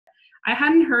I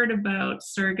hadn't heard about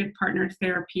surrogate partner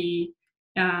therapy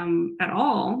at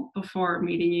all before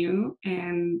meeting you.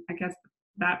 And I guess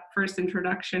that first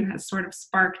introduction has sort of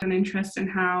sparked an interest in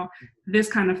how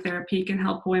this kind of therapy can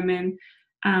help women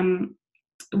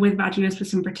with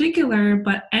vaginismus in particular,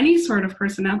 but any sort of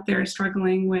person out there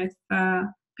struggling with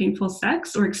painful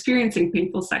sex or experiencing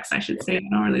painful sex, I should say. I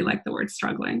don't really like the word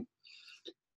struggling.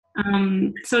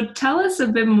 So tell us a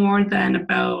bit more then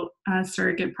about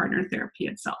surrogate partner therapy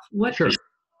itself. Sure.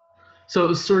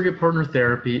 So surrogate partner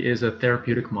therapy is a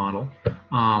therapeutic model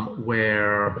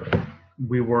where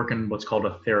we work in what's called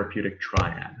a therapeutic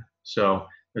triad. So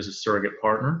there's a surrogate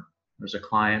partner, there's a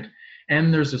client,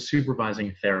 and there's a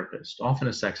supervising therapist, often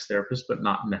a sex therapist, but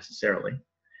not necessarily.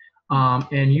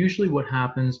 And usually what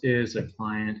happens is a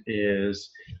client is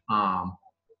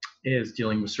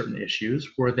dealing with certain issues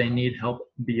where they need help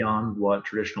beyond what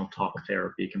traditional talk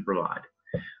therapy can provide.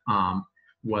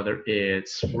 Whether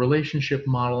it's relationship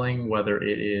modeling, whether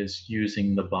it is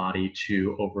using the body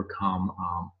to overcome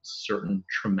certain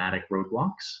traumatic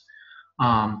roadblocks.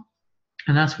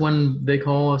 And that's when they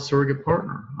call a surrogate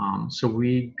partner. So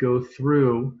we go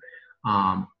through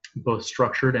both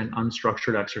structured and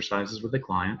unstructured exercises with the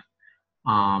client.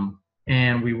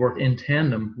 And we work in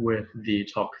tandem with the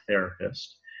talk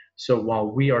therapist. So while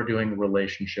we are doing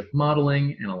relationship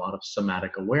modeling and a lot of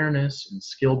somatic awareness and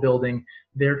skill building,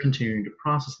 they're continuing to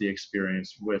process the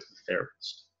experience with the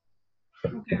therapist.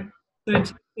 Okay. So it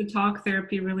takes the talk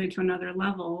therapy really to another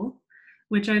level,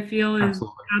 which I feel is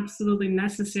absolutely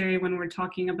necessary when we're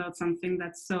talking about something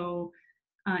that's so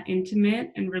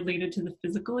intimate and related to the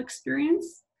physical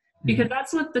experience. Because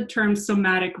that's what the term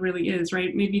somatic really is,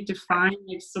 right? Maybe define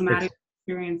like somatic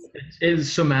experience.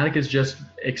 Somatic is just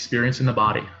experience in the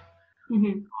body.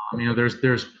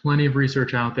 There's plenty of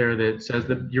research out there that says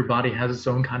that your body has its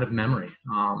own kind of memory.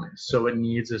 So it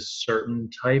needs a certain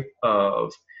type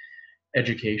of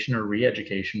education or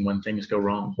re-education when things go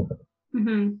wrong.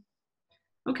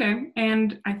 Okay.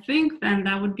 And I think then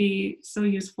that would be so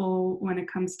useful when it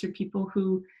comes to people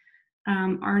who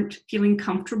aren't feeling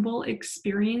comfortable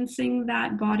experiencing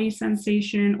that body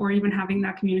sensation or even having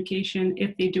that communication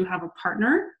if they do have a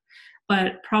partner,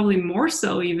 but probably more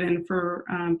so even for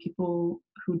people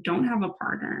who don't have a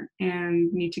partner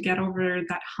and need to get over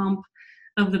that hump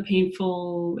of the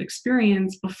painful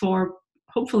experience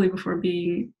hopefully before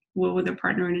being with a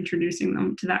partner and introducing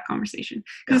them to that conversation.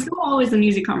 Because it's not always an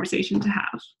easy conversation to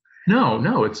have.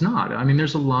 No, it's not. I mean,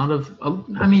 there's a lot of,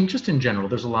 just in general,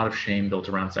 there's a lot of shame built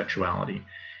around sexuality.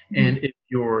 And if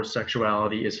your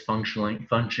sexuality is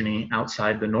functioning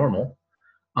outside the normal,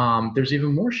 there's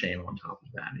even more shame on top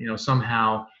of that.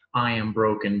 Somehow I am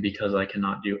broken because I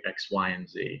cannot do X, Y, and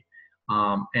Z.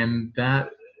 And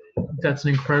that's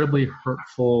an incredibly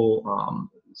hurtful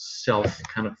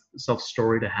self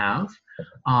story to have.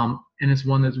 And it's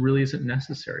one that really isn't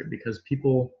necessary because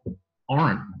people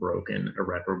aren't broken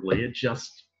irreparably. It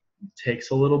just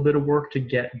takes a little bit of work to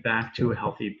get back to a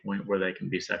healthy point where they can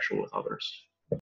be sexual with others.